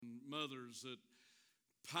mothers that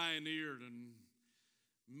pioneered and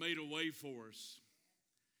made a way for us,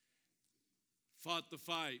 fought the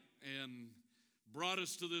fight, and brought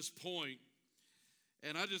us to this point.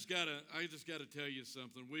 And I just gotta tell you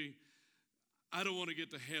something. I don't want to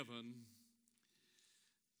get to heaven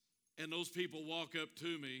and those people walk up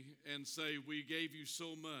to me and say, "We gave you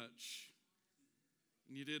so much,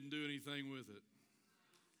 and you didn't do anything with it."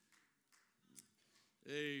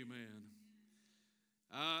 Amen.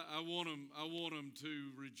 I want them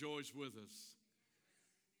to rejoice with us.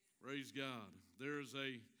 Praise God. There's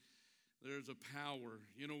a power.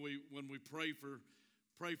 You know, when we pray for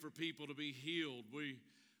people to be healed, we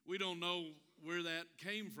don't know where that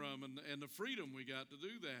came from and the freedom we got to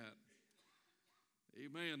do that.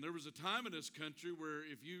 Amen. There was a time in this country where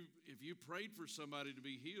if you prayed for somebody to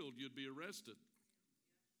be healed, you'd be arrested.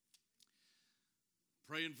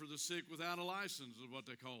 Praying for the sick without a license is what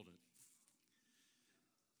they called it.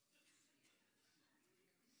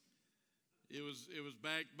 It was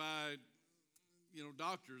backed by,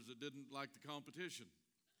 doctors that didn't like the competition.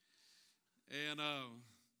 And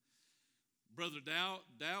Brother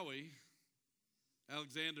Dowie,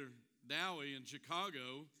 Alexander Dowie in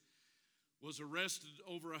Chicago, was arrested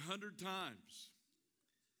over 100 times.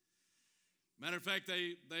 Matter of fact,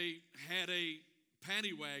 they had a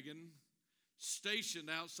paddy wagon stationed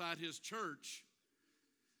outside his church.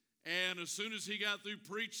 And as soon as he got through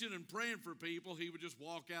preaching and praying for people, he would just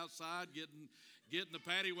walk outside, get in the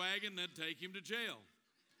paddy wagon, and then take him to jail.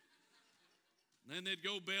 Then they'd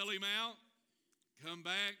go bail him out, come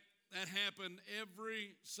back. That happened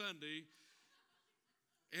every Sunday.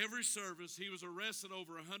 Every service, he was arrested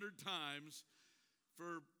over 100 times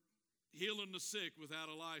for healing the sick without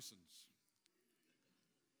a license.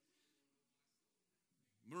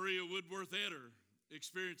 Maria Woodworth Etter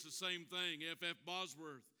experienced the same thing. F.F.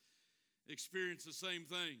 Bosworth experienced the same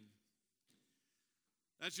thing.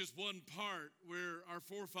 That's just one part where our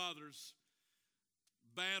forefathers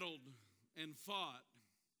battled and fought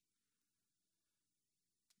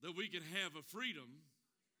that we could have a freedom.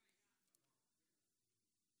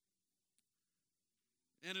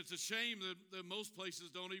 And it's a shame that most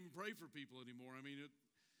places don't even pray for people anymore. I mean,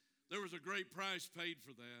 there was a great price paid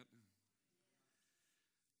for that.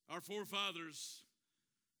 Our forefathers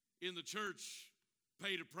in the church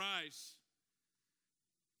paid a price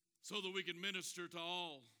so that we could minister to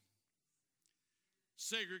all.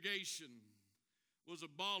 Segregation was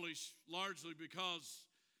abolished largely because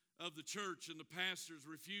of the church and the pastors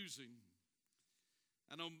refusing.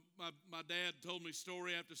 I know my dad told me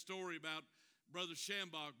story after story about Brother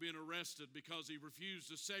Schambach being arrested because he refused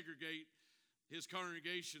to segregate his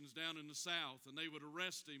congregations down in the South, and they would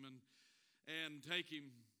arrest him and take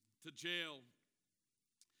him to jail.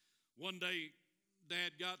 One day,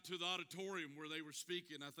 Dad got to the auditorium where they were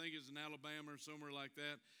speaking. I think it was in Alabama or somewhere like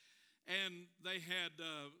that. And they had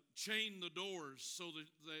chained the doors so that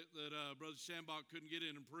Brother Schambach couldn't get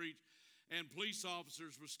in and preach. And police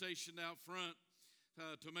officers were stationed out front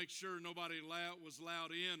to make sure nobody was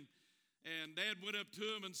allowed in. And Dad went up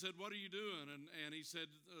to him and said, "What are you doing?" And he said,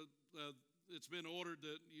 "It's been ordered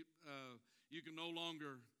that you can no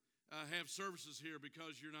longer have services here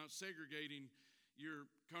because you're not segregating your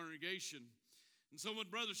congregation." And so when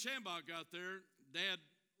Brother Schambach got there, Dad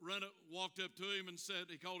walked up to him and said,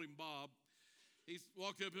 he called him Bob. He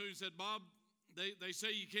walked up to him and said, "Bob, they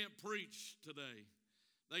say you can't preach today.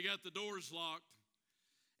 They got the doors locked."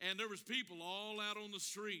 And there was people all out on the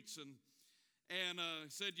streets and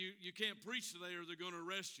said, you can't preach today or they're going to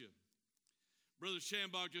arrest you. Brother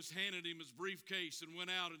Schambach just handed him his briefcase and went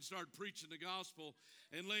out and started preaching the gospel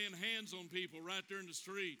and laying hands on people right there in the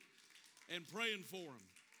street and praying for them.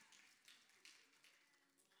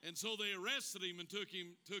 And so they arrested him and took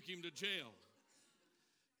him to jail.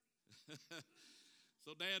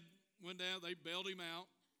 So Dad went down, they bailed him out.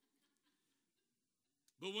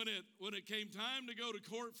 But when it came time to go to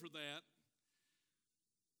court for that,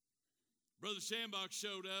 Brother Schambach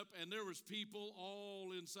showed up, and there was people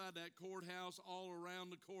all inside that courthouse, all around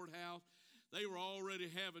the courthouse. They were already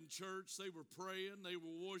having church. They were praying. They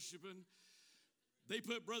were worshiping. They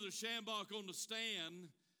put Brother Schambach on the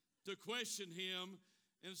stand to question him.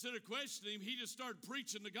 And instead of questioning him, he just started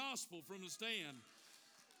preaching the gospel from the stand.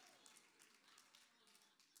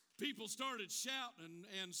 People started shouting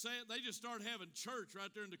and saying, they just started having church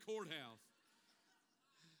right there in the courthouse.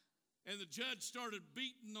 And the judge started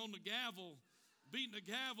beating the gavel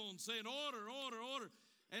and saying, "Order, order, order."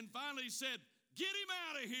 And finally he said, "Get him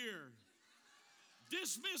out of here.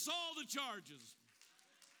 Dismiss all the charges."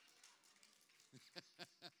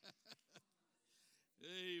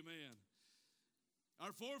 Amen.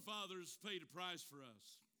 Our forefathers paid a price for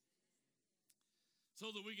us. so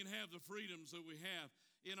that we can have the freedoms that we have.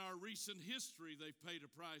 In our recent history, they've paid a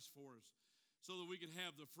price for us so that we can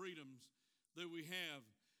have the freedoms that we have.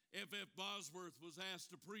 F.F. Bosworth was asked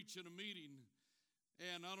to preach in a meeting,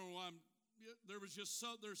 and I don't know why there's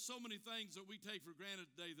so many things that we take for granted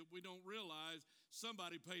today that we don't realize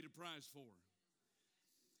somebody paid a price for.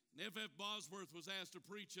 And F.F. Bosworth was asked to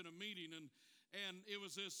preach in a meeting, and it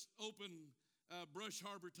was this open Brush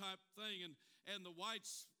Harbor type thing, and the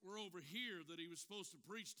whites were over here that he was supposed to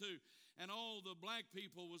preach to, and all the black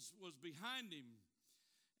people was behind him.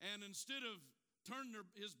 And instead of turning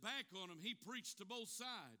his back on them, he preached to both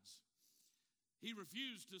sides. He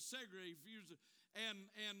refused to segregate,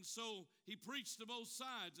 and so he preached to both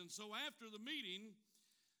sides. And so after the meeting,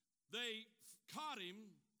 they caught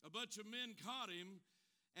him, a bunch of men caught him,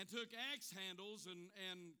 and took axe handles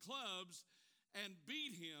and clubs and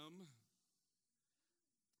beat him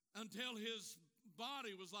until his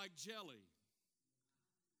body was like jelly.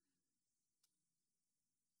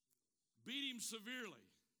 Beat him severely.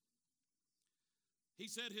 He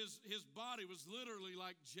said his body was literally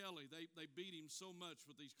like jelly. They beat him so much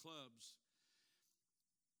with these clubs.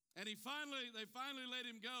 And they finally let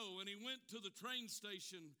him go, and he went to the train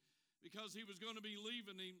station because he was going to be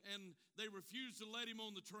leaving him, and they refused to let him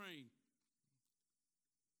on the train.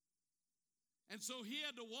 And so he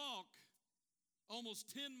had to walk almost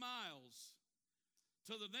 10 miles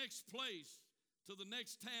to the next place, to the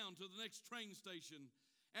next town, to the next train station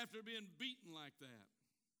after being beaten like that.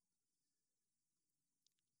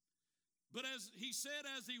 But as he said,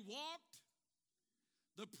 as he walked,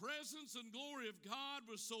 the presence and glory of God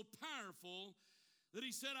was so powerful that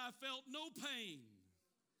he said, I felt no pain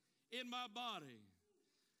in my body.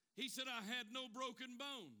 He said, I had no broken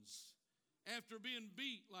bones after being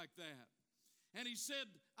beat like that. And he said,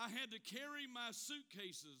 I had to carry my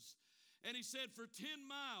suitcases. And he said, for 10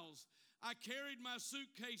 miles, I carried my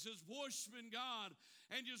suitcases, worshiping God,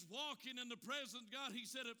 and just walking in the presence of God. He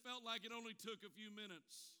said it felt like it only took a few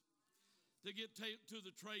minutes to get to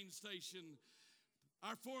the train station.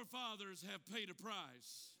 Our forefathers have paid a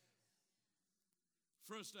price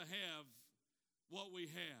for us to have what we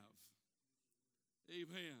have.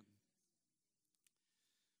 Amen.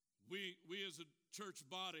 We as a church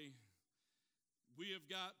body, we have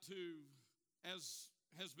got to, as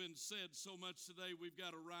has been said so much today, we've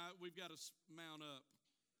got to mount up.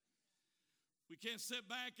 We can't sit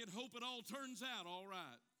back and hope it all turns out all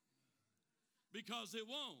right, because it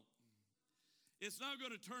won't. It's not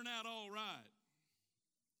going to turn out all right.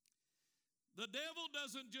 The devil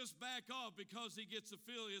doesn't just back off because he gets a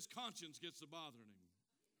feel his conscience gets to bothering him.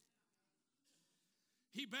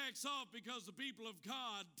 He backs off because the people of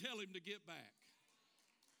God tell him to get back.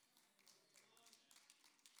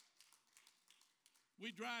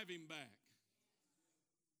 We drive him back.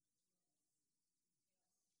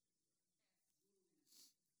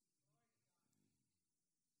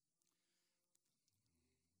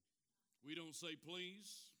 We don't say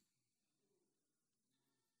please.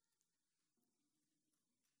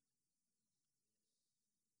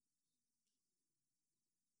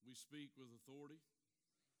 We speak with authority.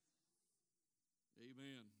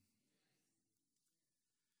 Amen.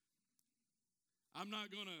 I'm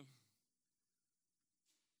not going to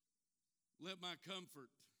let my comfort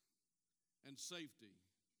and safety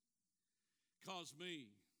cause me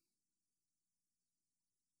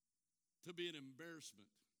to be an embarrassment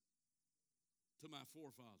to my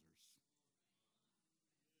forefathers.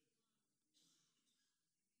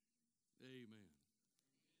 Amen.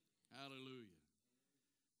 Hallelujah.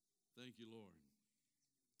 Thank you, Lord.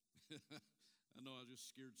 I know I just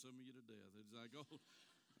scared some of you to death. It's like,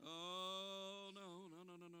 oh, no.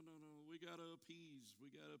 We got to appease. We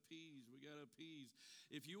got to appease. We got to appease.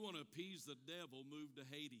 If you want to appease the devil, move to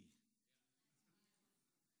Haiti.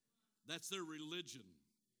 That's their religion.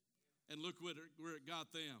 And look where it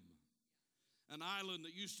got them. An island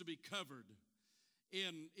that used to be covered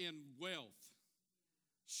in wealth,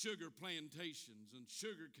 sugar plantations and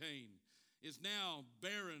sugar cane, is now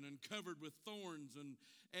barren and covered with thorns, and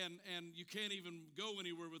you can't even go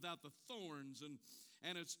anywhere without the thorns,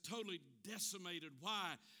 and it's totally decimated.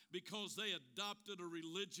 Why? Because they adopted a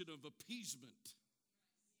religion of appeasement.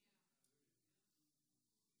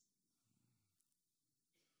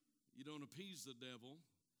 You don't appease the devil,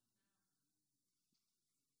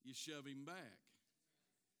 you shove him back.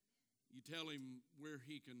 You tell him where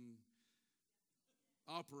he can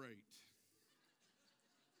operate.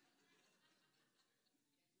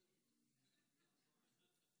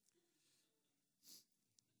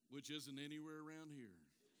 Which isn't anywhere around here.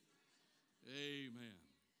 Amen.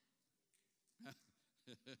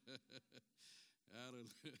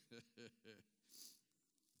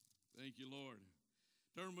 Thank you, Lord.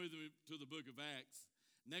 Turn with me to the book of Acts.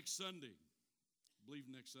 Next Sunday, I believe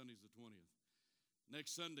next Sunday is the 20th.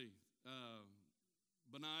 Next Sunday,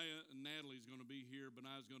 Benaiah and Natalie's going to be here.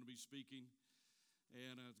 Benaiah's going to be speaking,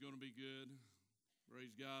 and it's going to be good.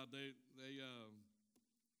 Praise God. They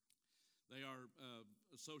are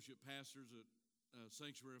associate pastors at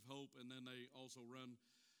Sanctuary of Hope, and then they also run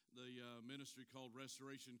the ministry called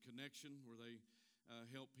Restoration Connection, where they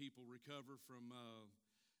help people recover from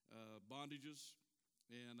bondages,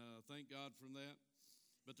 and thank God for that.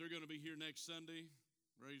 But they're going to be here next Sunday.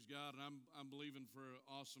 Praise God, and I'm believing for an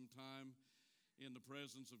awesome time in the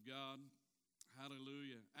presence of God.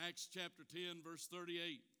 Hallelujah. Acts chapter 10, verse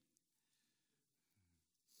 38.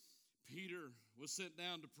 Peter was sent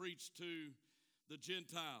down to preach to the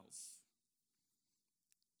Gentiles.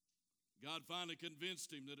 God finally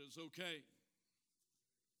convinced him that it was okay.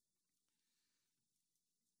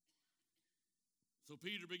 So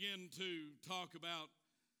Peter began to talk about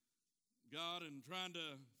God and trying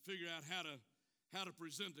to figure out how to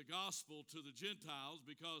present the gospel to the Gentiles,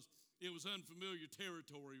 because it was unfamiliar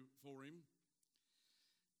territory for him.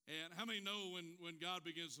 And how many know when God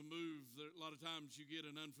begins to move, a lot of times you get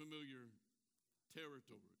an unfamiliar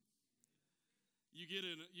territory. You get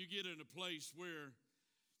in a place where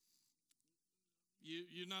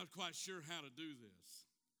you're not quite sure how to do this.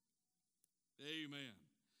 Amen.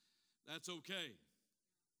 That's okay.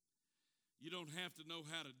 You don't have to know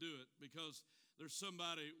how to do it, because there's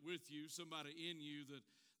somebody with you, somebody in you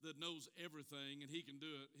that knows everything, and he can do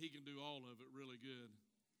it. He can do all of it really good.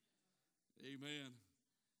 Amen.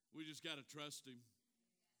 We just got to trust him.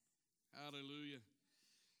 Hallelujah.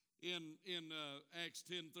 In Acts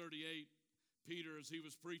 10:38, Peter, as he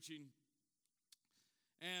was preaching,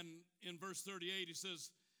 and in verse 38, he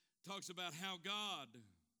talks about how God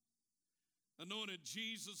anointed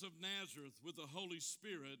Jesus of Nazareth with the Holy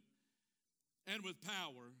Spirit and with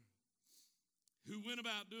power, who went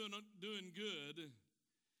about doing good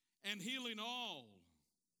and healing all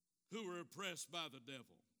who were oppressed by the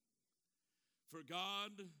devil, for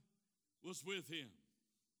God was with him.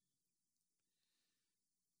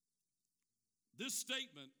 This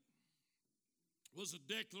statement was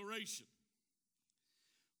a declaration.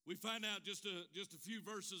 We find out just a few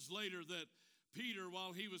verses later that Peter,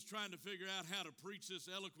 while he was trying to figure out how to preach this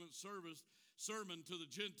eloquent sermon to the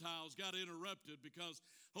Gentiles, got interrupted because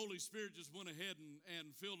Holy Spirit just went ahead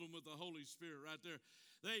and filled them with the Holy Spirit right there.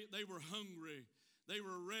 They were hungry. They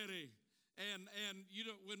were ready. And you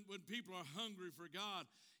know, when people are hungry for God,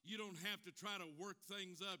 you don't have to try to work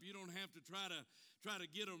things up. You don't have to try to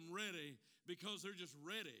get them ready, because they're just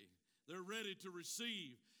ready. They're ready to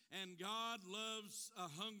receive. And God loves a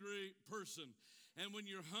hungry person. And when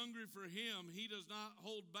you're hungry for him, he does not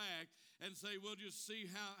hold back and say, we'll just see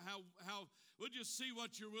we'll just see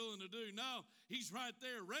what you're willing to do. No, he's right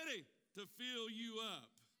there ready to fill you up.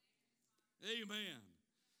 Amen.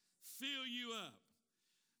 Fill you up.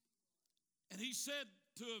 And he said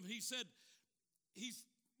to him, he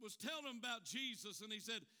was telling him about Jesus, and he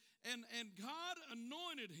said, and God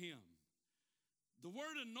anointed him. The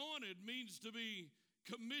word anointed means to be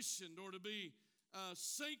commissioned, or to be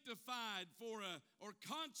sanctified or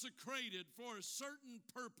consecrated for a certain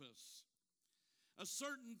purpose, a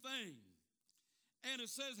certain thing. And it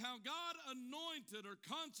says how God anointed or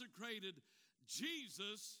consecrated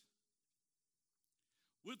Jesus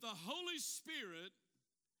with the Holy Spirit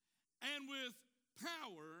and with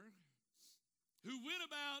power, who went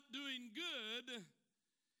about doing good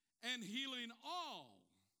and healing all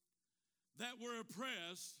that were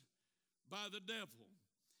oppressed by the devil.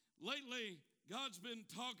 Lately, God's been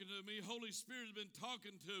talking to me, Holy Spirit has been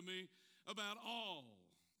talking to me about all.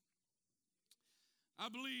 I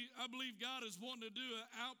believe God is wanting to do an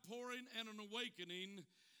outpouring and an awakening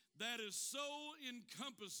that is so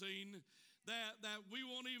encompassing that we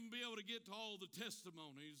won't even be able to get to all the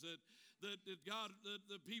testimonies that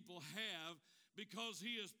the people have, because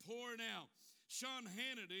he is pouring out. Sean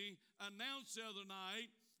Hannity announced the other night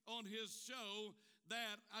on his show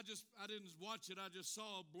that I didn't watch it, I just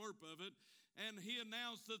saw a blurb of it, and he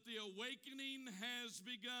announced that the awakening has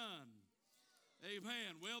begun.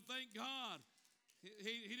 Amen. Well, thank God.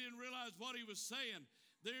 He didn't realize what he was saying.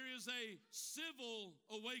 There is a civil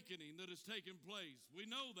awakening that is taking place. We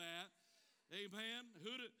know that. Amen.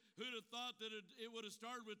 Who'd have thought that it would have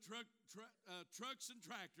started with trucks and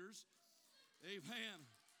tractors? Amen.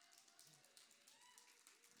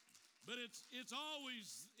 But it's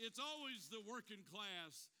always the working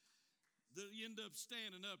class that end up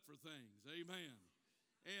standing up for things. Amen.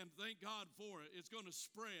 And thank God for it. It's going to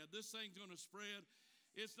spread. This thing's going to spread.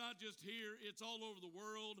 It's not just here, it's all over the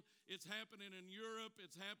world. It's happening in Europe,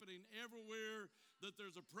 it's happening everywhere that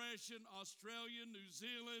there's oppression. Australia, New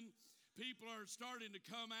Zealand, people are starting to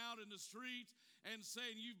come out in the streets and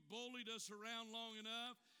saying, you've bullied us around long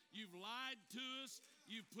enough. You've lied to us.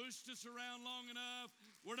 You've pushed us around long enough.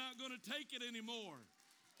 We're not going to take it anymore.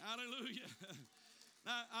 Hallelujah.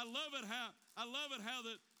 I love it how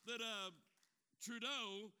that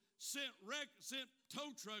Trudeau sent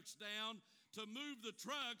tow trucks down to move the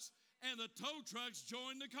trucks, and the tow trucks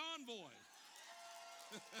joined the convoy.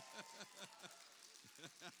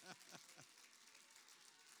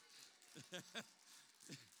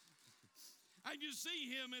 And you see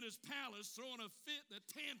him in his palace throwing a fit and a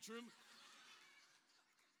tantrum.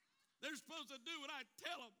 They're supposed to do what I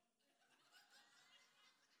tell them.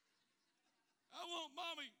 I want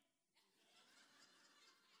mommy.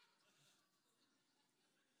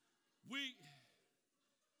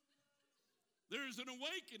 There's an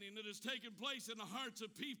awakening that has taken place in the hearts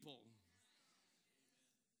of people.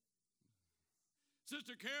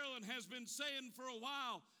 Sister Carolyn has been saying for a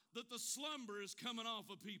while that the slumber is coming off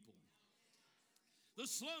of people. The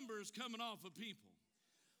slumber is coming off of people.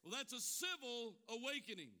 Well, that's a civil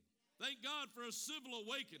awakening. Thank God for a civil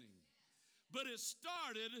awakening. But it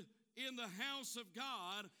started in the house of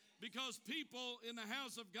God because people in the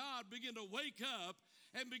house of God begin to wake up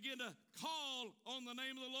and begin to call on the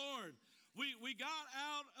name of the Lord. We got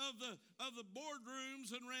out of the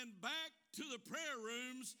boardrooms and ran back to the prayer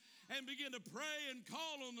rooms and began to pray and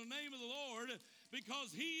call on the name of the Lord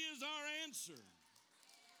because He is our answer.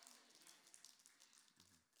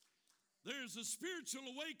 There's a spiritual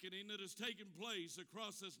awakening that has taken place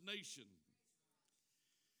across this nation.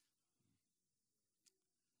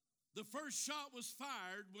 The first shot was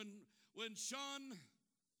fired when Sean,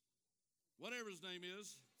 whatever his name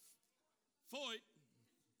is, Foyt,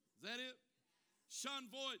 is that it? Sean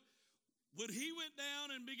Foyt, when he went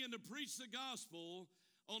down and began to preach the gospel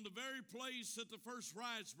on the very place that the first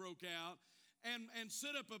riots broke out and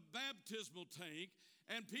set up a baptismal tank,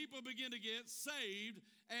 and people begin to get saved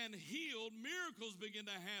and healed, miracles begin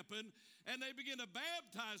to happen, and they begin to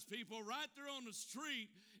baptize people right there on the street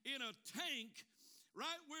in a tank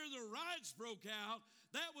right where the riots broke out.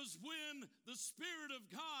 That was when the Spirit of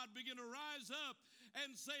God began to rise up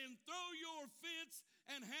and saying, throw your fits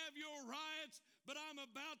and have your riots, but I'm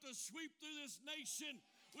about to sweep through this nation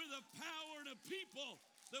with a power and a people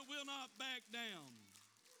that will not back down.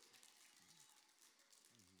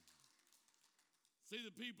 See,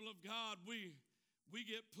 the people of God, we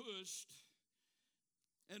get pushed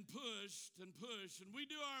and pushed and pushed, and we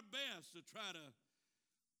do our best to try to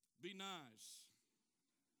be nice.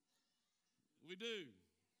 We do.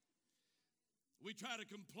 We try to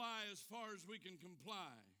comply as far as we can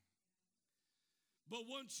comply. But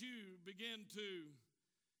once you begin to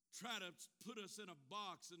try to put us in a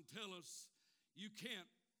box and tell us you can't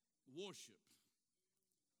worship,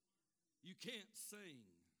 you can't sing,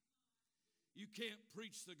 you can't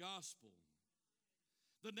preach the gospel,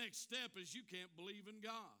 the next step is you can't believe in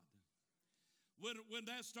God. When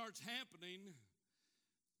that starts happening,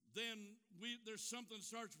 then there's something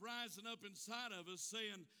starts rising up inside of us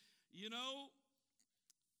saying, you know,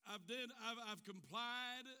 I've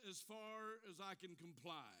complied as far as I can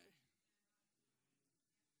comply.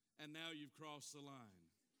 And now you've crossed the line.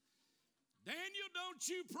 Daniel, don't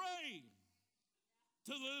you pray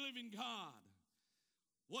to the living God.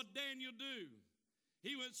 What Daniel do?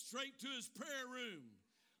 He went straight to his prayer room,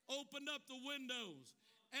 opened up the windows,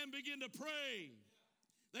 and began to pray.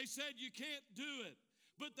 They said you can't do it,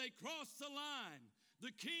 but they crossed the line.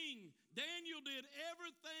 The king, Daniel, did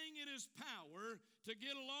everything in his power to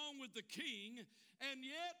get along with the king, and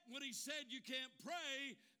yet when he said you can't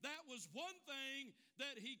pray, that was one thing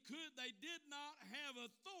that they did not have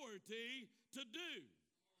authority to do.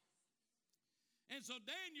 And so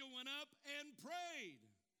Daniel went up and prayed.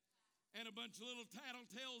 And a bunch of little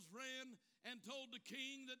tattletales ran and told the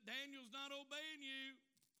king that Daniel's not obeying you.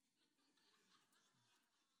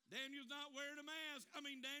 Daniel's not wearing a mask.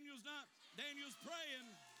 Daniel's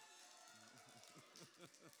praying.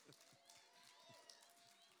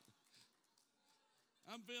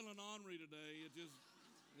 I'm feeling ornery today. It's just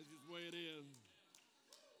the way it is.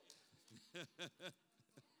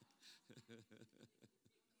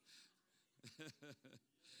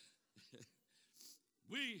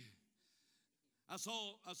 I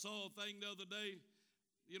saw a thing the other day,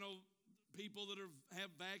 you know, people that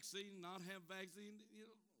have vaccine, not have vaccine, you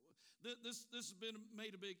know, this has been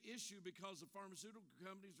made a big issue because the pharmaceutical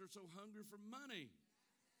companies are so hungry for money.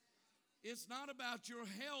 It's not about your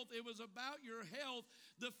health. It was about your health.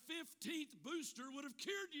 The 15th booster would have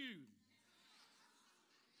cured you.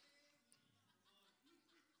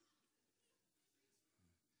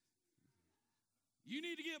 You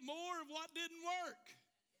need to get more of what didn't work.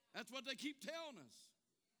 That's what they keep telling us.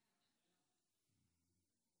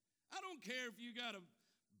 I don't care if you got a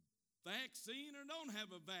vaccine or don't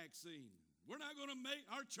have a vaccine. We're not going to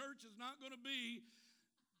our church is not going to be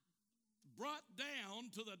brought down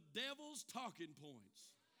to the devil's talking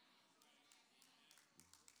points.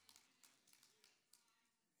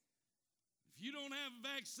 If you don't have a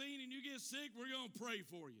vaccine and you get sick, we're going to pray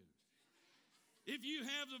for you. If you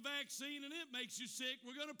have the vaccine and it makes you sick,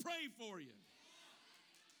 we're going to pray for you.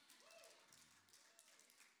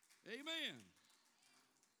 Amen.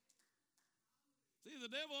 See, the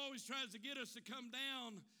devil always tries to get us to come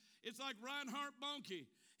down. It's like Reinhard Bonnke.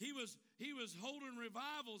 He was holding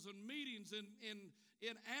revivals and meetings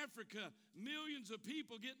in Africa, millions of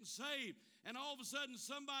people getting saved, and all of a sudden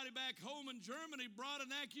somebody back home in Germany brought an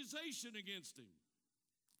accusation against him.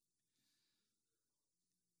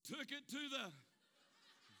 Took it to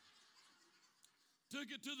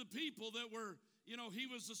the people that were, he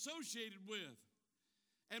was associated with,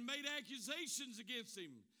 and made accusations against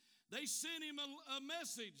him. They sent him a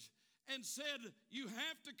message and said, you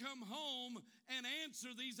have to come home and answer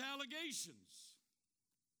these allegations.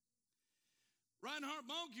 Reinhard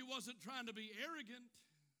Bonnke wasn't trying to be arrogant.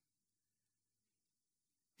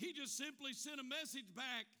 He just simply sent a message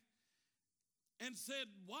back and said,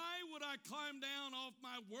 why would I climb down off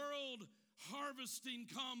my world harvesting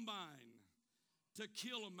combine to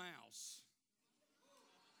kill a mouse?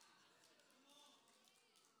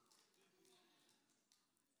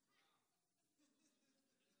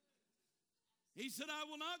 He said, I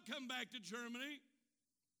will not come back to Germany.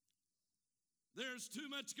 There's too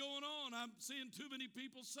much going on. I'm seeing too many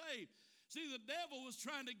people saved. See, the devil was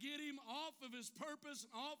trying to get him off of his purpose,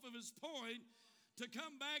 off of his point, to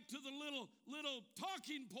come back to the little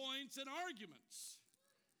talking points and arguments.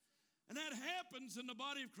 And that happens in the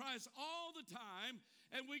body of Christ all the time,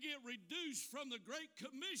 and we get reduced from the Great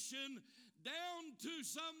Commission down to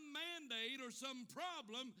some mandate or some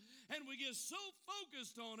problem, and we get so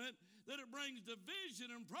focused on it that it brings division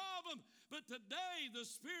and problem. But today, the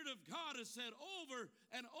Spirit of God has said over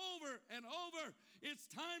and over and over, it's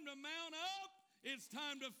time to mount up, it's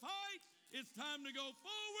time to fight, it's time to go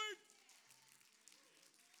forward.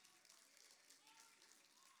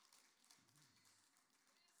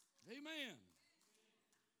 Amen.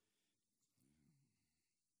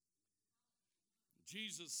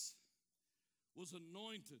 Jesus was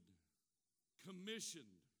anointed, commissioned,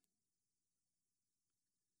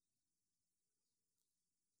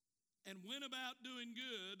 and went about doing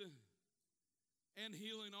good and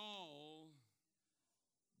healing all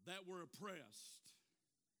that were oppressed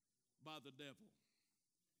by the devil.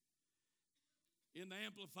 In the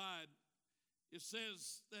Amplified, it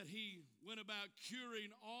says that he went about curing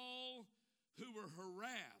all who were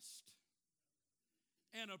harassed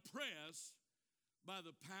and oppressed by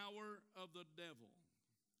the power of the devil.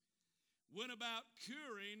 Went about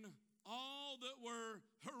curing all that were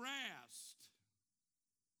harassed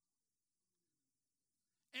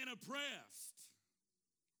and oppressed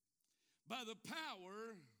by the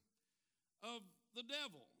power of the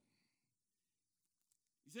devil.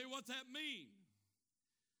 You say, what's that mean?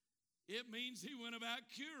 It means he went about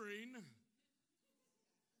curing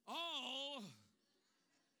all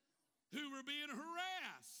who were being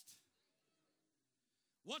harassed.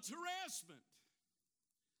 What's harassment?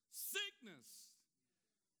 Sickness,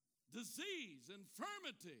 disease,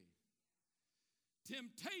 infirmity,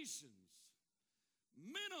 temptations,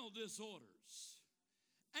 mental disorders,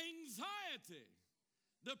 anxiety,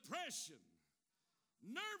 depression,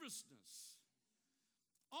 nervousness,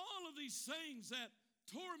 all of these things that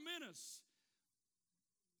torment us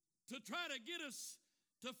to try to get us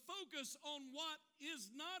to focus on what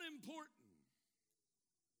is not important.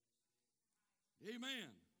 Amen.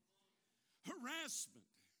 Harassment,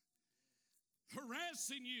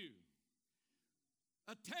 harassing you,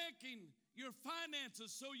 attacking your finances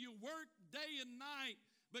so you work day and night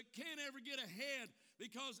but can't ever get ahead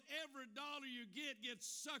because every dollar you get gets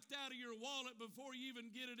sucked out of your wallet before you even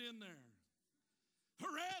get it in there.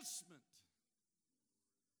 Harassment.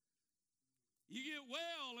 You get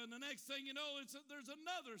well, and the next thing you know, there's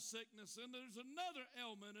another sickness, and there's another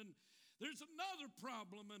ailment, and there's another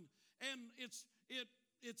problem, and it's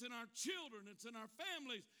in our children, it's in our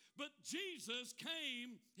families. But Jesus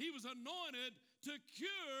came, he was anointed to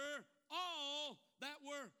cure all that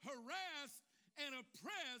were harassed and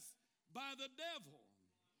oppressed by the devil.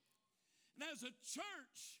 And as a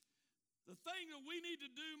church, the thing that we need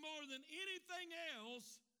to do more than anything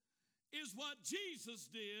else is what Jesus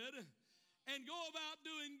did, and go about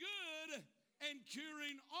doing good and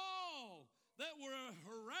curing all that were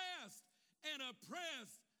harassed and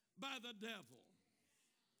oppressed by the devil.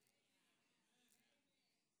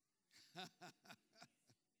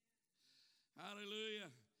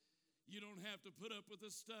 Hallelujah. You don't have to put up with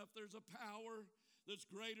this stuff. There's a power that's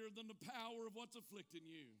greater than the power of what's afflicting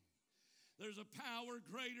you. There's a power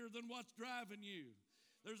greater than what's driving you.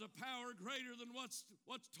 There's a power greater than what's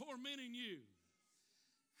tormenting you.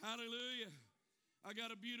 Hallelujah. I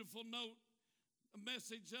got a beautiful note, a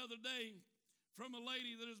message the other day from a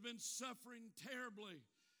lady that has been suffering terribly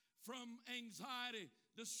from anxiety,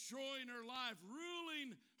 destroying her life,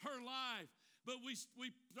 ruling her life. But we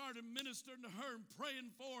started ministering to her and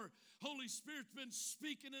praying for her. Holy Spirit's been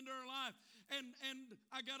speaking into her life. And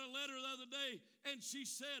I got a letter the other day, and she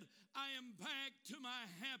said, I am back to my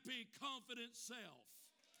happy, confident self.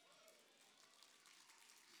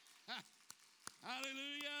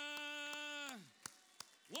 Hallelujah.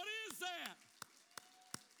 What is that?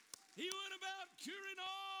 He went about curing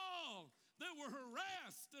all that were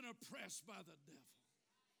harassed and oppressed by the devil.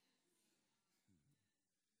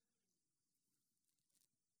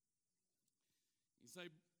 You say,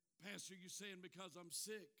 Pastor, you're saying because I'm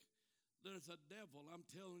sick, there's a devil. I'm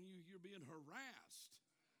telling you, you're being harassed.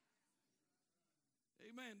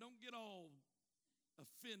 Amen. Don't get all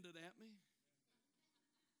offended at me.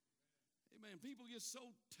 Amen. People get so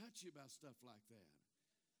touchy about stuff like that.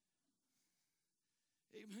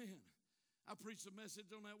 Amen. I preached a message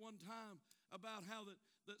on that one time about how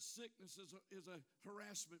that sickness is a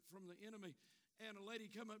harassment from the enemy. And a lady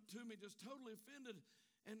come up to me just totally offended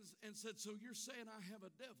and said, so you're saying I have a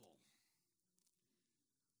devil?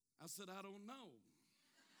 I said, I don't know.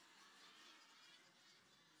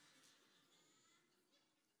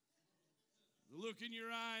 The look in your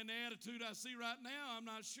eye and the attitude I see right now, I'm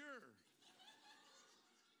not sure.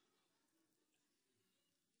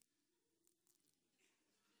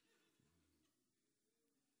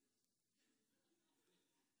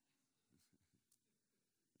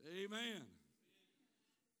 Amen.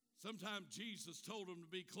 Sometimes Jesus told them to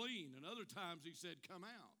be clean, and other times he said, come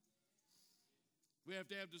out. We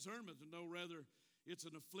have to have discernment to know whether it's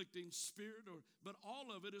an afflicting spirit but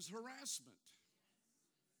all of it is harassment.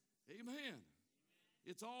 Amen.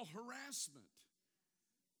 It's all harassment.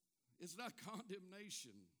 It's not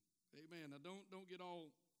condemnation. Amen. Now don't get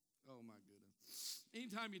all, oh my goodness.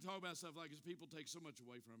 Anytime you talk about stuff like this, people take so much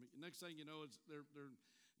away from it. Next thing you know, they're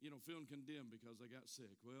feeling condemned because they got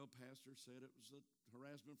sick. Well, pastor said it was a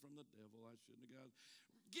harassment from the devil. I shouldn't have got it.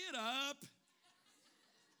 Get up.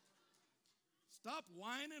 Stop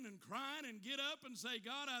whining and crying and get up and say,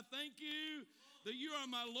 God, I thank you that you are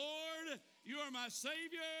my Lord. You are my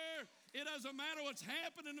Savior. It doesn't matter what's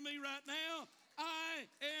happening to me right now. I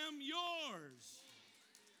am yours.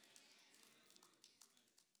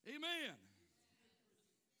 Amen.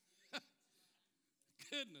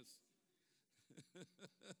 Goodness.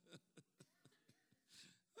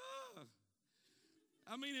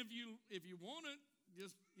 I mean, if you want it,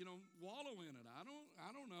 just wallow in it.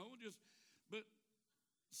 I don't know. But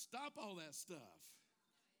stop all that stuff.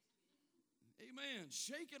 Amen.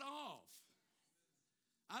 Shake it off.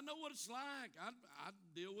 I know what it's like. I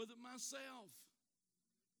deal with it myself.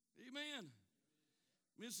 Amen.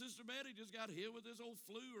 Me and Sister Betty just got hit with this old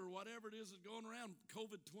flu or whatever it is that's going around,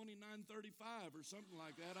 COVID 2935 or something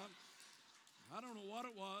like that. I don't know what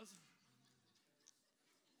it was.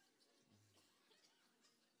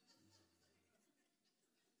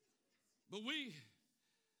 But we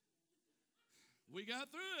got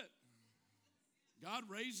through it. God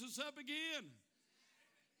raised us up again.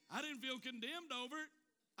 I didn't feel condemned over it.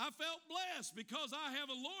 I felt blessed because I have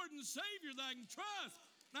a Lord and Savior that I can trust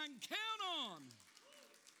and I can count on.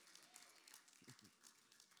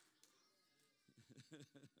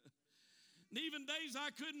 And even days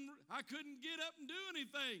I couldn't get up and do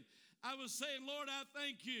anything. I was saying, Lord, I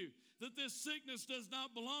thank you that this sickness does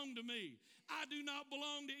not belong to me. I do not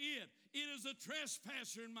belong to it. It is a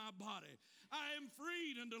trespasser in my body. I am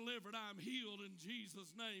freed and delivered. I am healed in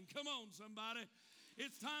Jesus' name. Come on, somebody.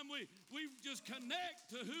 It's time we just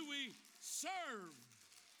connect to who we serve.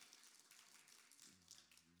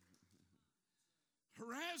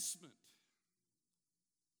 Harassment.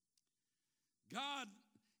 God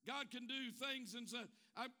can do things. And so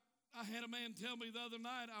I had a man tell me the other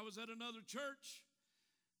night, I was at another church,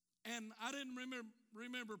 and I didn't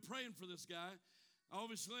remember praying for this guy.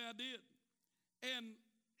 Obviously, I did. And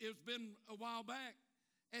it's been a while back,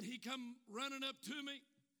 and he come running up to me,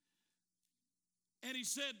 and he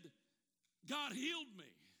said, God healed me.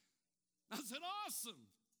 I said, awesome.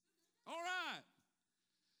 All right.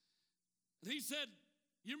 And he said,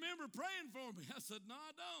 you remember praying for me? I said, no,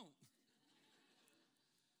 I don't.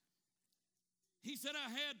 He said,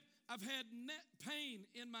 I've had pain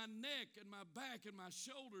in my neck and my back and my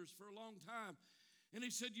shoulders for a long time. And he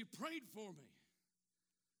said, you prayed for me.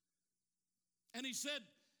 And he said,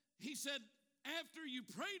 after you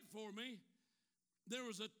prayed for me, there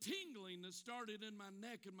was a tingling that started in my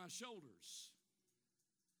neck and my shoulders.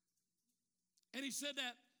 And he said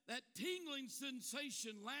that tingling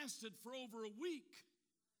sensation lasted for over a week.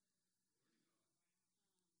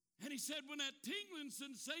 And he said when that tingling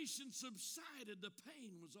sensation subsided, the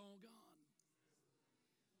pain was all gone.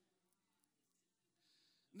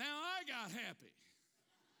 Now I got happy.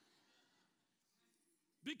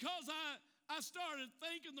 Because I started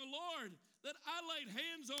thanking the Lord that I laid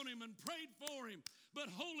hands on him and prayed for him.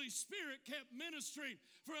 But Holy Spirit kept ministering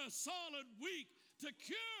for a solid week to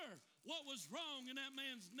cure what was wrong in that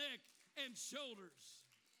man's neck and shoulders.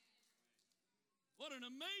 What an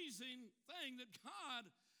amazing thing that God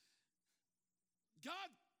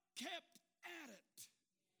kept at it.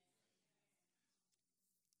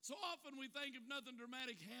 So often we think if nothing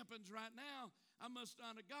dramatic happens right now, I must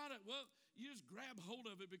not have got it. Well, you just grab hold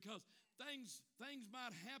of it because things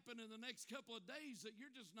might happen in the next couple of days that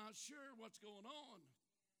you're just not sure what's going on.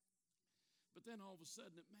 But then all of a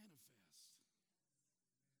sudden it manifests.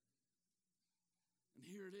 And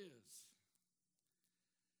here it is.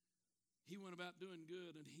 He went about doing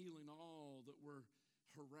good and healing all that were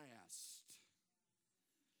harassed,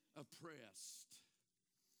 oppressed.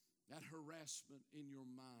 That harassment in your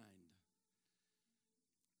mind.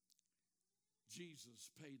 Jesus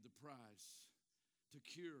paid the price to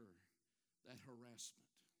cure that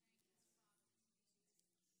harassment.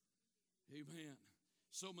 Amen.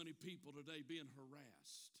 So many people today being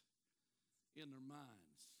harassed in their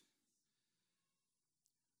minds.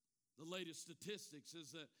 The latest statistics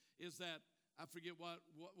is that I forget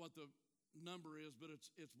what the number is, but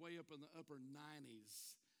it's way up in the upper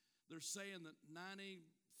 90s. They're saying that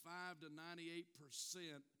 95 to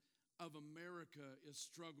 98% of America is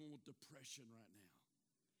struggling with depression right now.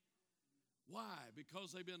 Why?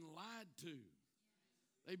 Because they've been lied to.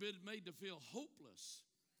 They've been made to feel hopeless,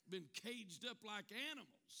 been caged up like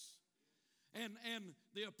animals. And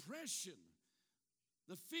the oppression,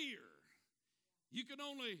 the fear. You can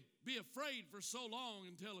only be afraid for so long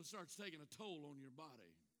until it starts taking a toll on your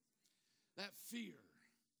body. That fear.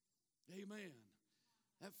 Amen.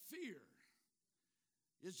 That fear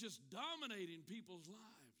is just dominating people's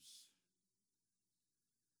lives.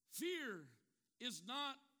 Fear is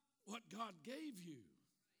not what God gave you.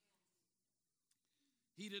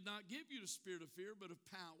 He did not give you the spirit of fear, but of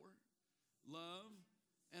power, love,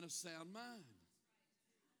 and a sound mind.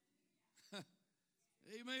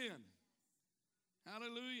 Amen.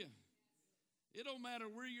 Hallelujah. It don't matter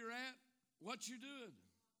where you're at, what you're doing.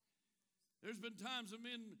 There's been times that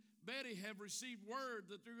me and Betty have received word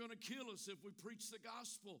that they're going to kill us if we preach the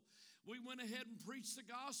gospel. We went ahead and preached the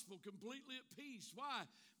gospel completely at peace. Why?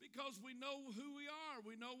 Because we know who we are.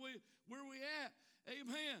 We know where we at.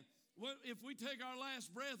 Amen. If we take our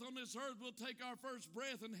last breath on this earth, we'll take our first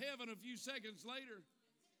breath in heaven a few seconds later.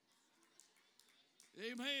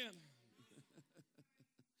 Amen.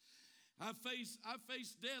 I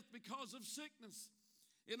faced death because of sickness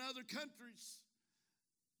in other countries.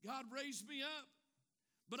 God raised me up,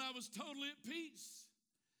 but I was totally at peace.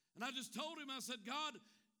 And I just told him, I said, God,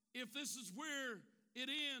 if this is where it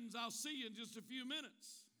ends, I'll see you in just a few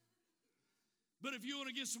minutes. But if you want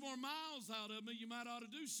to get some more miles out of me, you might ought to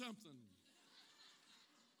do something.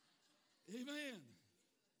 Amen.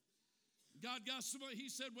 God got some more. He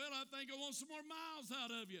said, well, I think I want some more miles out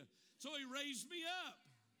of you. So he raised me up.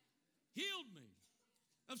 Healed me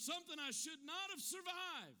of something I should not have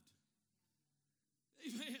survived.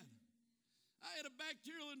 Amen. I had a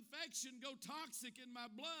bacterial infection go toxic in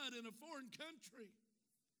my blood in a foreign country.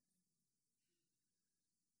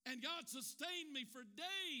 And God sustained me for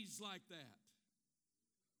days like that.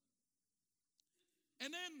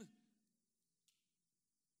 And then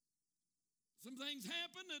some things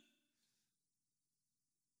happened that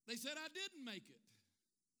they said I didn't make it.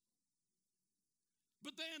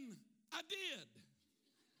 But then I did.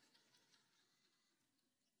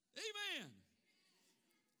 Amen.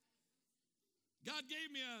 God gave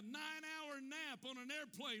me a 9-hour nap on an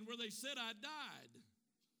airplane where they said I died,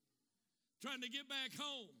 trying to get back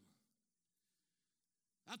home.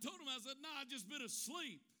 I told them, I said, no, I've just been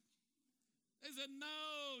asleep. They said,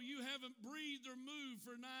 no, you haven't breathed or moved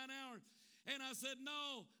for 9 hours. And I said,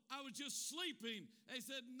 no, I was just sleeping. They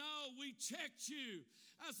said, no, we checked you.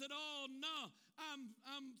 I said, oh, no,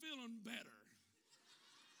 I'm feeling better.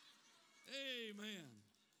 Amen.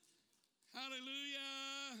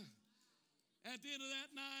 Hallelujah. At the end of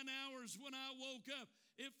that 9 hours when I woke up,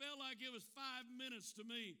 it felt like it was 5 minutes to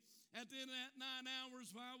me. At the end of that 9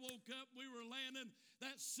 hours, when I woke up, we were landing.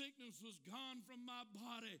 That sickness was gone from my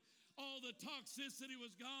body. All the toxicity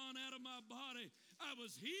was gone out of my body. I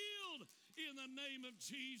was healed in the name of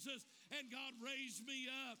Jesus, and God raised me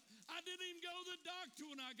up. I didn't even go to the doctor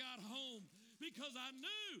when I got home because I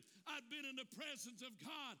knew I'd been in the presence of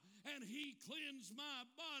God, and He cleansed my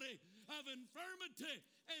body of infirmity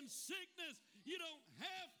and sickness. You don't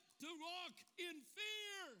have to walk in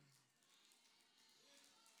fear.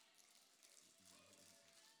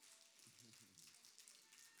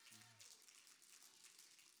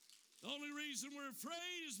 The only reason we're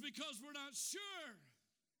afraid is because we're not sure.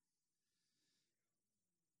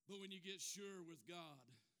 But when you get sure with God,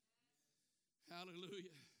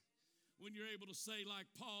 hallelujah, when you're able to say like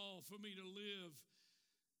Paul, for me to live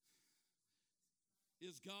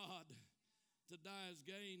is God, to die is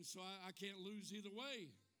gain, so I can't lose either way.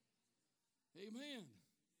 Amen.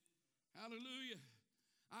 Hallelujah.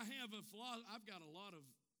 I've got a lot of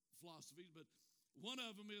philosophies, but one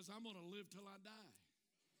of them is I'm going to live till I die.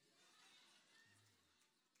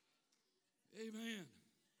 Amen.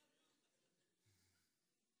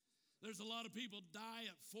 There's a lot of people die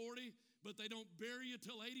at 40, but they don't bury you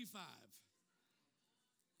till 85.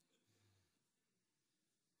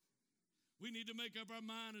 We need to make up our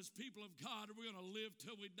mind as people of God, we're going to live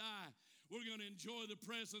till we die. We're going to enjoy the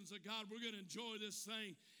presence of God. We're going to enjoy this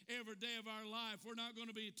thing every day of our life. We're not going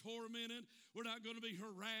to be tormented. We're not going to be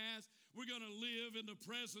harassed. We're going to live in the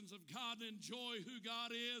presence of God and enjoy who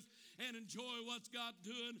God is and enjoy what's God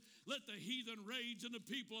doing. Let the heathen rage and the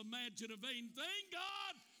people imagine a vain thing.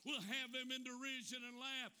 God will have them in derision and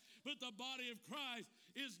laugh. But the body of Christ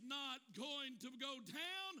is not going to go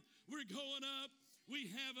down. We're going up. We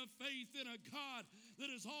have a faith in a God that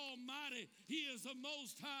is almighty. He is the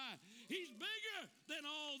Most High. He's bigger than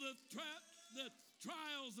all the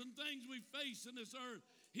trials and things we face in this earth.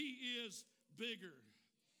 He is bigger.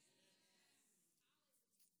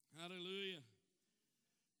 Hallelujah.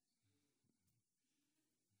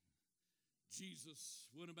 Jesus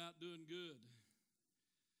went about doing good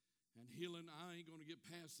and healing. I ain't going to get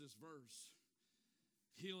past this verse.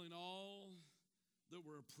 Healing all that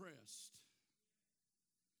were oppressed,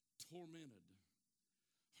 tormented,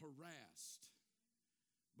 harassed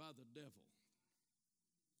by the devil.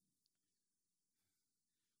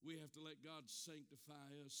 We have to let God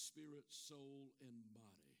sanctify us, spirit, soul, and body.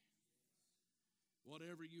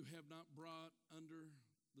 Whatever you have not brought under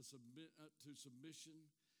the to submission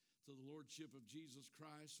to the Lordship of Jesus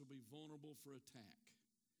Christ will be vulnerable for attack.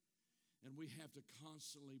 And we have to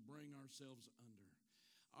constantly bring ourselves under.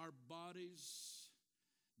 Our bodies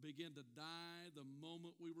begin to die the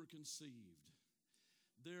moment we were conceived.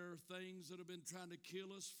 There are things that have been trying to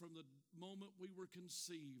kill us from the moment we were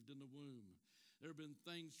conceived in the womb. There have been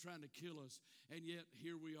things trying to kill us, and yet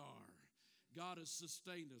here we are. God has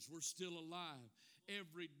sustained us. We're still alive.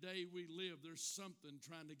 Every day we live, there's something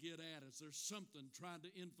trying to get at us. There's something trying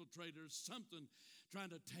to infiltrate. There's something trying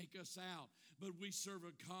to take us out. But we serve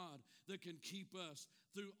a God that can keep us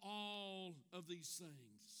through all of these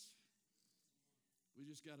things. We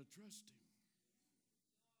just got to trust Him.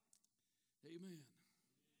 Amen.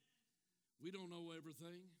 We don't know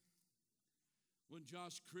everything. When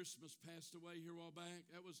Josh Christmas passed away here a while back,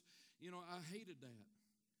 that was, I hated that.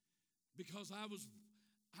 Because I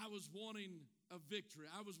was wanting a victory.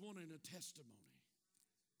 I was wanting a testimony.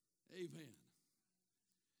 Amen.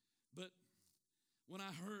 But when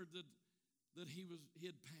I heard that he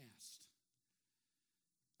had passed,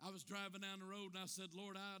 I was driving down the road and I said,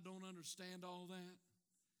 Lord, I don't understand all that.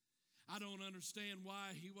 I don't understand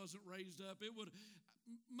why he wasn't raised up.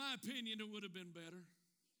 My opinion, it would have been better.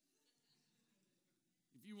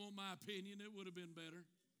 If you want my opinion, it would have been better.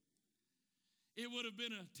 It would have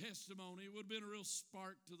been a testimony. It would have been a real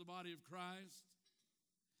spark to the body of Christ.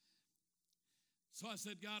 So I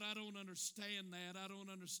said, God, I don't understand that. I don't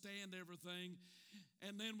understand everything.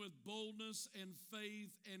 And then with boldness and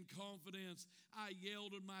faith and confidence, I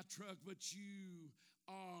yelled in my truck, but you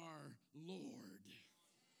are Lord.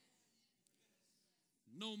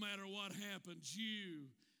 No matter what happens, you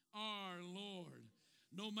are Lord.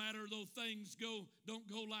 No matter though things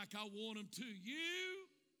don't go like I want them to, you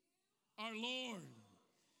our Lord.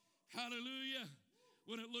 Hallelujah.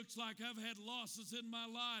 When it looks like I've had losses in my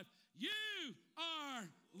life, you are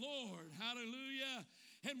Lord. Hallelujah.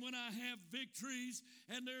 And when I have victories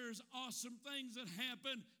and there's awesome things that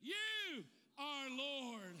happen, you are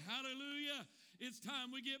Lord. Hallelujah. It's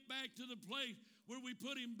time we get back to the place where we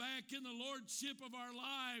put Him back in the lordship of our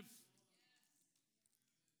life.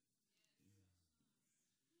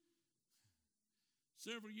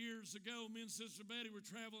 Several years ago, me and Sister Betty were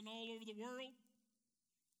traveling all over the world.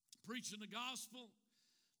 preaching the gospel,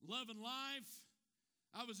 loving life.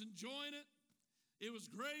 I was enjoying it. It was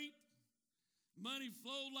great. Money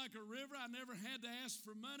flowed like a river. I never had to ask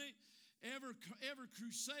for money. Every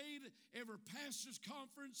crusade, every pastor's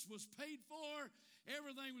conference was paid for.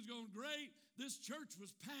 Everything was going great. This church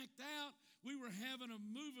was packed out. We were having a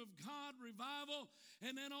move of God revival.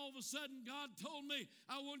 And then all of a sudden, God told me,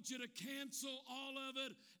 I want you to cancel all of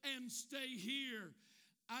it and stay here.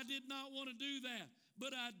 I did not want to do that,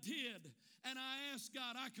 but I did. And I asked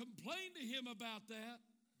God, I complained to Him about that.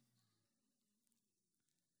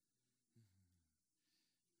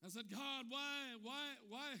 I said, God, why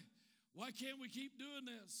can't we keep doing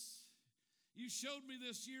this? You showed me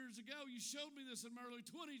this years ago. You showed me this in my early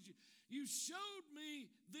 20s. You showed me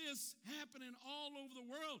this happening all over the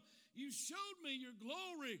world. You showed me your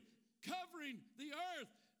glory covering the earth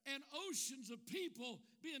and oceans of people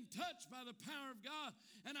being touched by the power of God.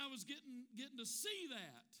 And I was getting to see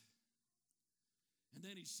that. And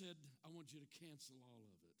then He said, I want you to cancel all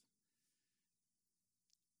of it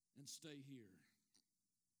and stay here.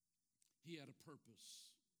 He had a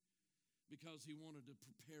purpose because He wanted to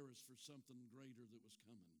prepare us for something greater that was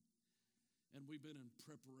coming. And we've been in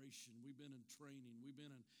preparation. We've been in training. We've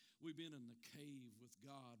been in the cave with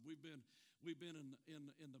God. We've been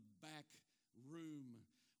in the back room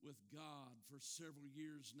with God for several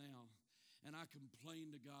years now. And I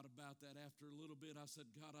complained to God about that. After a little bit, I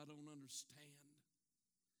said, God, I don't understand.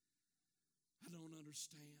 I don't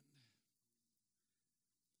understand.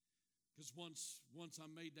 Because once I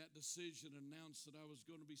made that decision and announced that I was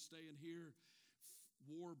going to be staying here,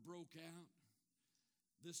 war broke out.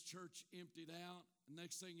 This church emptied out.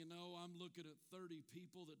 Next thing you know, I'm looking at 30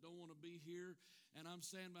 people that don't want to be here, and I'm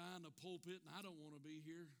standing behind the pulpit, and I don't want to be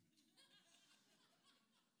here.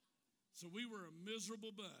 So we were a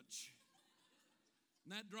miserable bunch.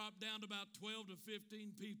 And that dropped down to about 12 to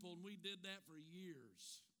 15 people, and we did that for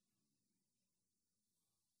years.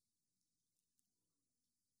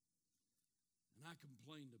 And I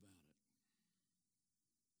complained about it.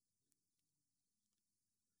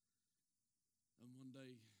 And one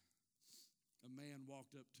day, a man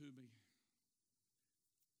walked up to me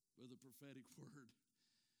with a prophetic word.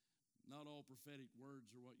 Not all prophetic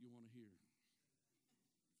words are what you want to hear.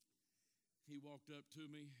 He walked up to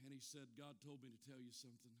me and he said, God told me to tell you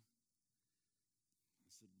something. I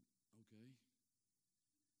said, okay.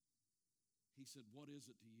 He said, what is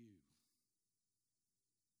it to you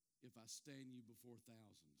if I stand you before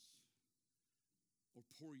thousands or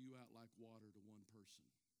pour you out like water to one person?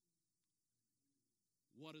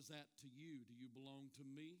 What is that to you? Do you belong to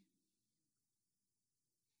me?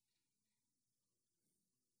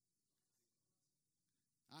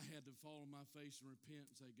 I had to fall on my face and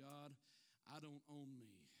repent and say, God, I don't own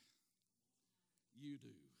me. You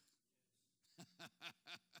do.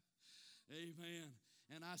 Amen.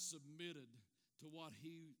 And I submitted to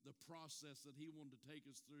the process that He wanted to take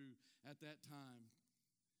us through at that time.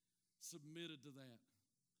 Submitted to that.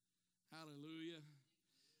 Hallelujah.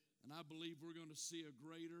 And I believe we're going to see a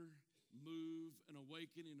greater move and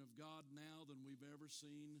awakening of God now than we've ever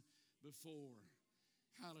seen before.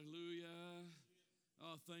 Hallelujah.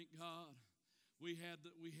 Oh, thank God. We had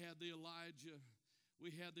the Elijah. We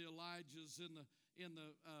had the Elijahs in the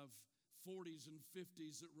 40s and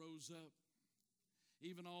 50s that rose up,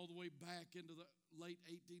 even all the way back into the late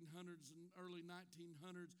 1800s and early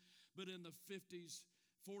 1900s. But in the 50s,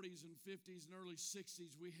 40s and 50s and early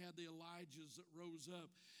 60s, we had the Elijahs that rose up.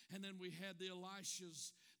 And then we had the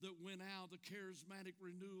Elishas that went out, the charismatic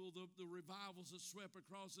renewal, the revivals that swept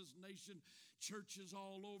across this nation. Churches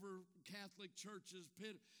all over, Catholic churches,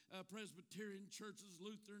 Presbyterian churches,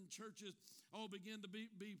 Lutheran churches, all began to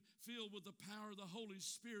be filled with the power of the Holy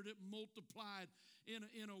Spirit. It multiplied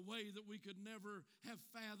in a way that we could never have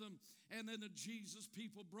fathomed. And then the Jesus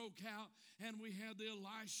people broke out, and we had the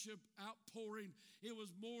Elisha outpouring. It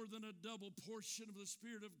was more than a double portion of the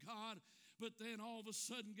Spirit of God. But then all of a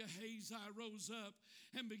sudden, Gehazi rose up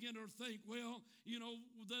and began to think, well, you know,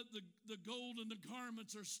 the gold and the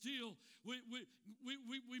garments are still, we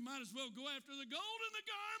might as well go after the gold and the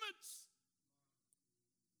garments.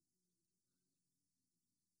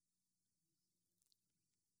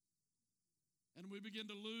 And we begin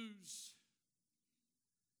to lose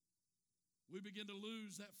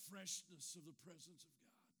that freshness of the presence of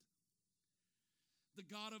God. The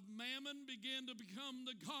God of Mammon began to become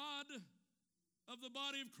the God of the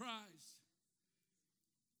body of Christ.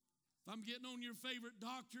 If I'm getting on your favorite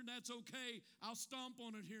doctrine, that's okay. I'll stomp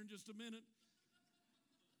on it here in just a minute.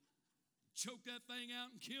 Choke that thing out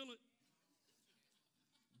and kill it.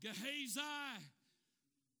 Gehazi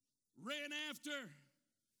ran after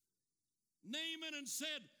Naaman and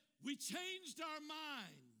said, We changed our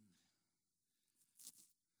mind.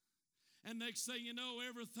 And next thing you know,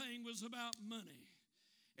 everything was about money.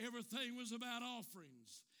 Everything was about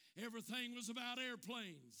offerings. Everything was about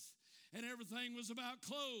airplanes. And everything was about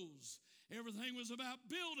clothes. Everything was about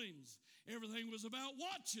buildings. Everything was about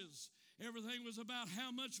watches. Everything was about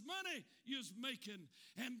how much money you was making.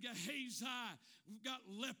 And Gehazi got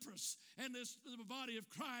leprous. And the body of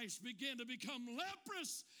Christ began to become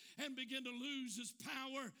leprous and begin to lose its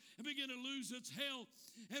power and begin to lose its health.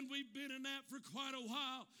 And we've been in that for quite a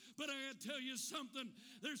while. But I got to tell you something.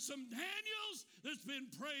 There's some Daniels that's been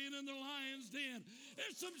praying in the lion's den.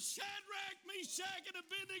 There's some Shadrach, Meshach, and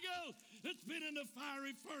Abednego that's been in the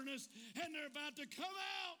fiery furnace, and they're about to come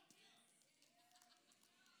out.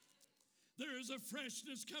 There is a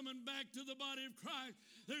freshness coming back to the body of Christ.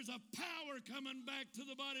 There's a power coming back to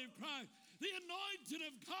the body of Christ. The anointing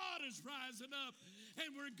of God is rising up,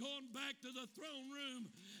 and we're going back to the throne room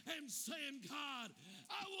and saying, God,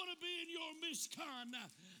 I want to be in your Mishkan now.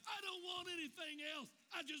 I don't want anything else.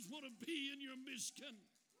 I just want to be in your Mishkan.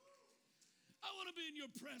 I want to be in your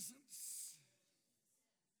presence.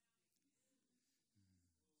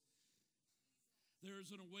 There's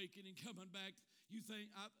an awakening coming back. You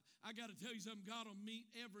think, I got to tell you something, God will meet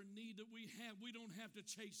every need that we have. We don't have to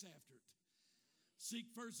chase after it.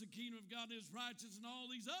 Seek first the kingdom of God and his righteousness, and all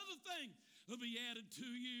these other things will be added to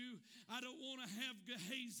you. I don't want to have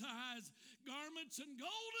Gehazi's garments and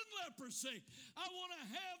gold and leprosy. I want to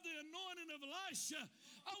have the anointing of Elisha.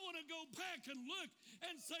 I want to go back and look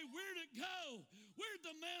and say, where'd it go? Where'd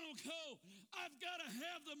the mantle go? I've got to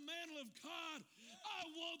have the mantle of God. I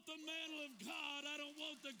want the mantle of God. I don't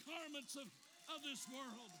want the garments of this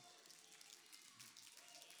world.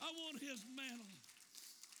 I want his mantle.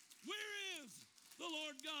 Where is the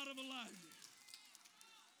Lord God of Elijah?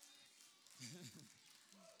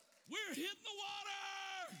 We're hitting the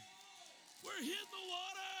water. We're hitting the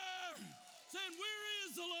water. Saying, where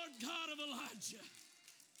is the Lord God of Elijah?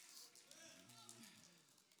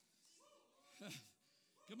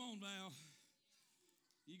 Come on, Val.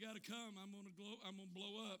 You got to come. I'm going to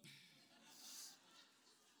blow up.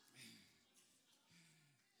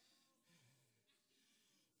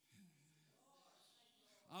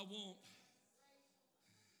 I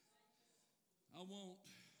want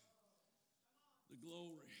the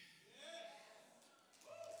glory.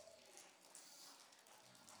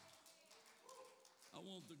 I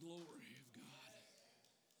want the glory of God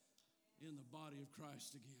in the body of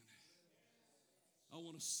Christ again. I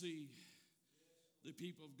want to see the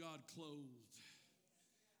people of God clothed.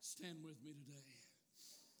 Stand with me today.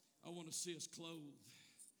 I want to see us clothed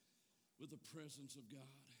with the presence of God.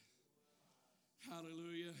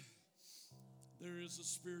 Hallelujah. There is a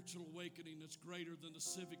spiritual awakening that's greater than the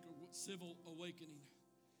civil awakening.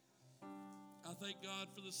 I thank God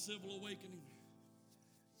for the civil awakening.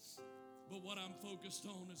 But what I'm focused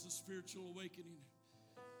on is the spiritual awakening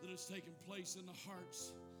that has taken place in the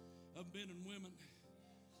hearts of men and women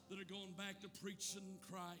that are going back to preaching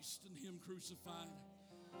Christ and him crucified.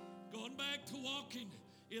 Going back to walking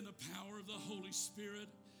in the power of the Holy Spirit.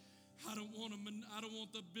 I don't want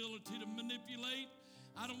the ability to manipulate.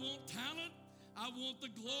 I don't want talent. I want the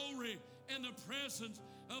glory and the presence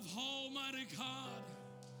of Almighty God.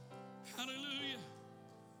 Hallelujah.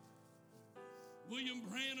 William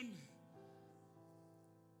Branham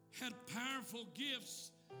had powerful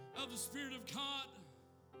gifts of the Spirit of God.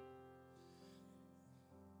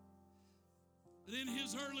 And in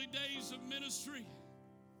his early days of ministry,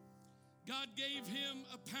 God gave him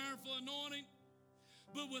a powerful anointing.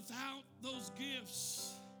 But without those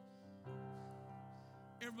gifts,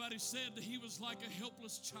 everybody said that he was like a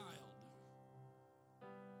helpless child.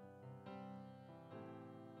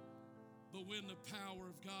 But when the power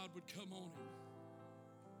of God would come on him,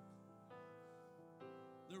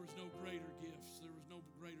 there was no greater gifts. There was no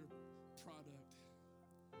greater product.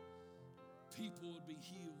 People would be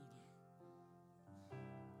healed.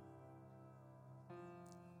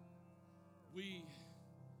 We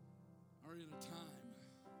are in a time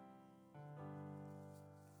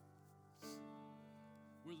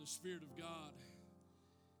where the Spirit of God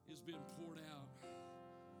is being poured out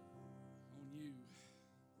on you.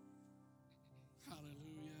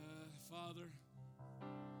 Hallelujah. Father,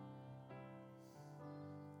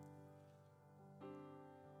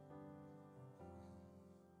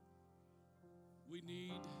 we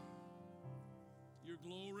need your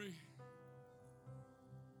glory.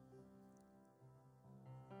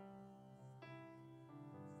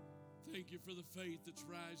 Thank you for the faith that's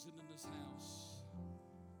rising in this house.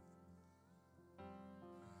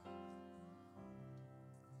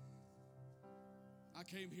 I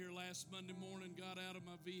came here last Monday morning, got out of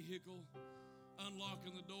my vehicle,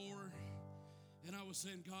 unlocking the door, and I was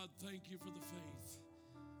saying, God, thank you for the faith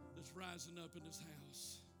that's rising up in this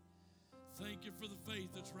house. Thank you for the faith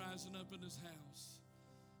that's rising up in this house.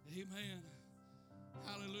 Amen.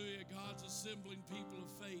 Hallelujah. God's assembling people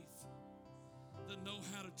of faith that know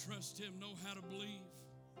how to trust Him, know how to believe.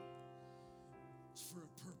 It's for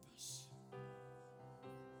a purpose.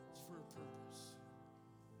 It's for a purpose.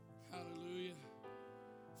 Hallelujah.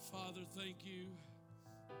 Father, thank you.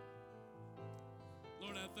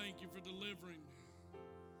 Lord, I thank you for delivering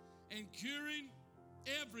and curing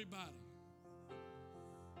everybody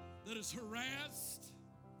that is harassed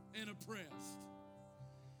and oppressed.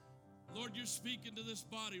 Lord, you're speaking to this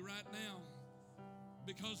body right now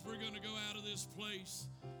because we're going to go out of this place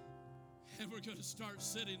and we're going to start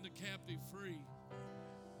setting the captive free.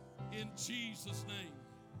 In Jesus' name.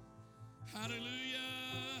 Hallelujah,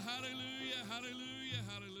 hallelujah, hallelujah,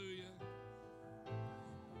 hallelujah.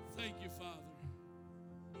 Thank you, Father.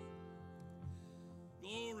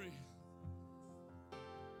 Glory.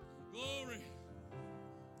 Glory.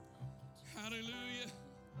 Hallelujah.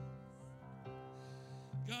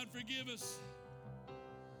 God, forgive us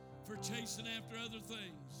for chasing after other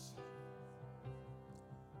things.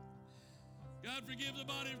 God, forgive the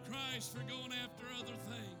body of Christ for going after other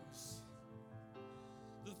things.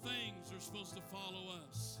 The things are supposed to follow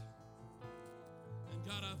us. And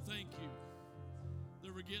God, I thank you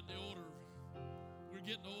that we're getting the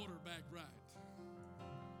order back right.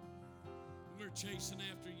 We're chasing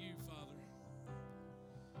after you, Father.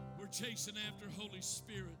 We're chasing after Holy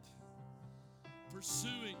Spirit,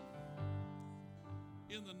 pursuing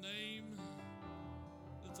in the name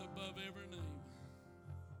that's above every name.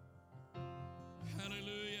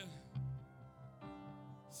 Hallelujah.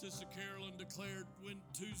 Sister Carolyn declared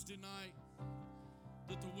Tuesday night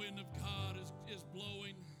that the wind of God is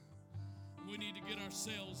blowing. We need to get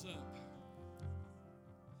ourselves up.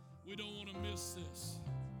 We don't want to miss this.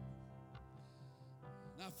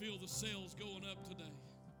 And I feel the sails going up today.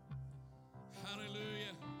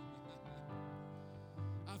 Hallelujah.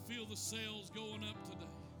 I feel the sails going up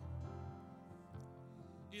today.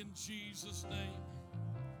 In Jesus' name.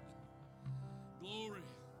 Glory.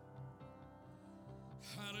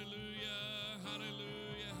 Hallelujah,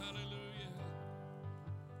 hallelujah, hallelujah.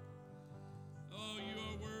 Oh, you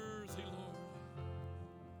are worthy, Lord.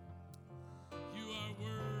 You are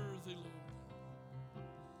worthy, Lord.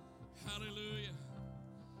 Hallelujah.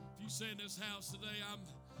 If you say in this house today,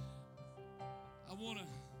 I want to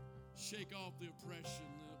shake off the oppression,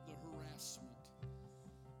 the harassment.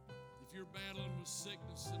 If you're battling with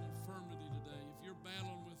sickness and infirmity today, if you're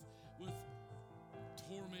battling with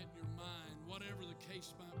torment in your mind, whatever the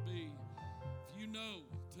case might be, if you know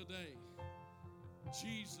today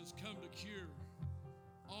Jesus come to cure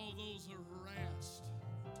all those that are harassed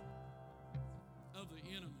of the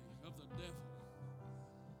enemy, of the devil,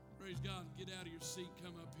 praise God, get out of your seat,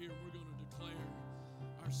 come up here, and we're going to declare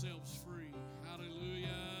ourselves free.